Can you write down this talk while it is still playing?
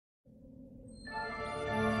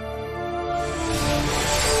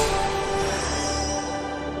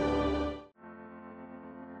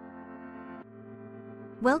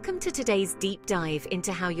Welcome to today's deep dive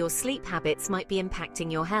into how your sleep habits might be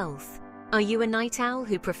impacting your health. Are you a night owl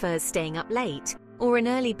who prefers staying up late, or an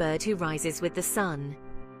early bird who rises with the sun?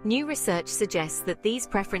 New research suggests that these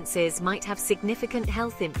preferences might have significant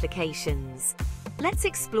health implications. Let's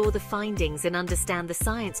explore the findings and understand the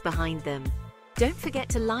science behind them. Don't forget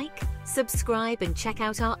to like, subscribe, and check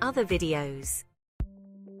out our other videos.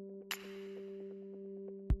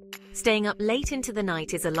 Staying up late into the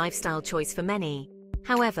night is a lifestyle choice for many.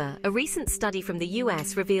 However, a recent study from the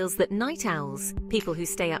US reveals that night owls, people who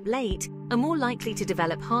stay up late, are more likely to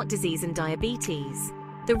develop heart disease and diabetes.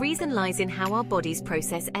 The reason lies in how our bodies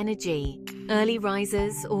process energy. Early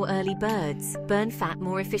risers, or early birds, burn fat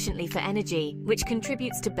more efficiently for energy, which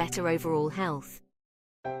contributes to better overall health.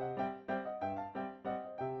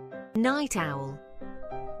 Night owl.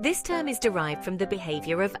 This term is derived from the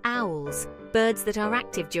behavior of owls, birds that are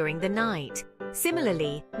active during the night.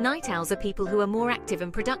 Similarly, night owls are people who are more active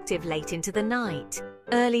and productive late into the night.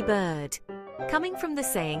 Early bird. Coming from the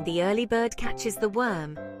saying, "the early bird catches the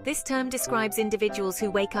worm," this term describes individuals who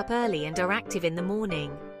wake up early and are active in the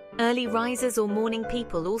morning. Early risers or morning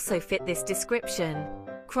people also fit this description.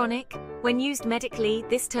 Chronic. When used medically,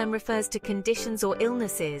 this term refers to conditions or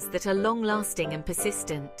illnesses that are long-lasting and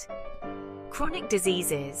persistent. Chronic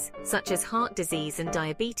diseases, such as heart disease and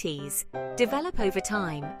diabetes, develop over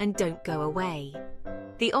time and don't go away.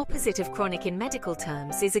 The opposite of chronic in medical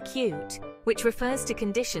terms is acute, which refers to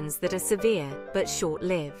conditions that are severe but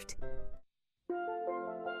short-lived.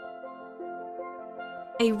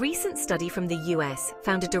 A recent study from the US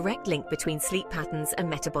found a direct link between sleep patterns and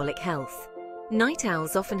metabolic health. Night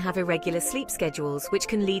owls often have irregular sleep schedules, which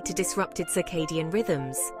can lead to disrupted circadian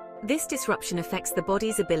rhythms. This disruption affects the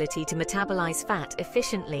body's ability to metabolize fat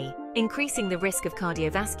efficiently, increasing the risk of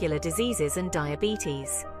cardiovascular diseases and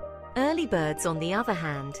diabetes. Early birds, on the other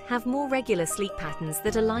hand, have more regular sleep patterns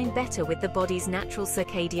that align better with the body's natural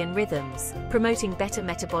circadian rhythms, promoting better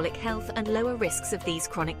metabolic health and lower risks of these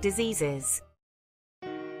chronic diseases.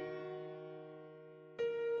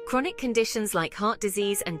 Chronic conditions like heart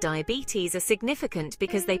disease and diabetes are significant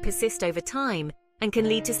because they persist over time and can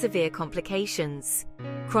lead to severe complications.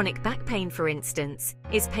 Chronic back pain, for instance,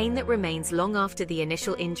 is pain that remains long after the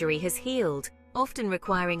initial injury has healed, often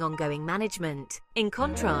requiring ongoing management. In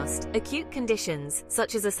contrast, acute conditions,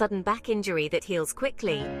 such as a sudden back injury that heals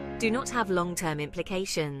quickly, do not have long-term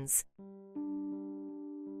implications.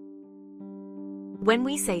 When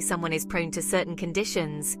we say someone is prone to certain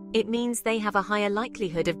conditions, it means they have a higher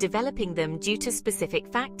likelihood of developing them due to specific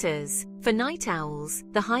factors. For night owls,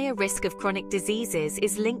 the higher risk of chronic diseases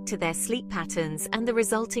is linked to their sleep patterns and the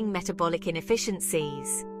resulting metabolic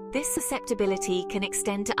inefficiencies. This susceptibility can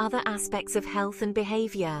extend to other aspects of health and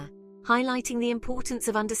behavior, highlighting the importance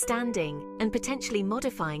of understanding and potentially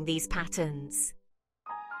modifying these patterns.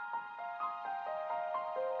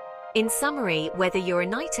 In summary, whether you're a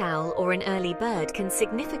night owl or an early bird can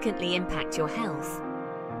significantly impact your health.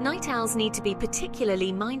 Night owls need to be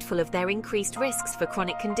particularly mindful of their increased risks for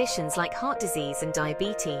chronic conditions like heart disease and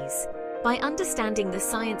diabetes. By understanding the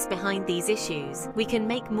science behind these issues, we can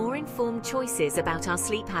make more informed choices about our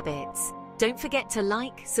sleep habits. Don't forget to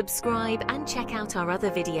like, subscribe, and check out our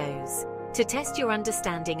other videos to test your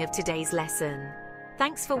understanding of today's lesson.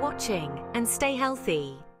 Thanks for watching, and stay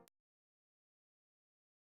healthy.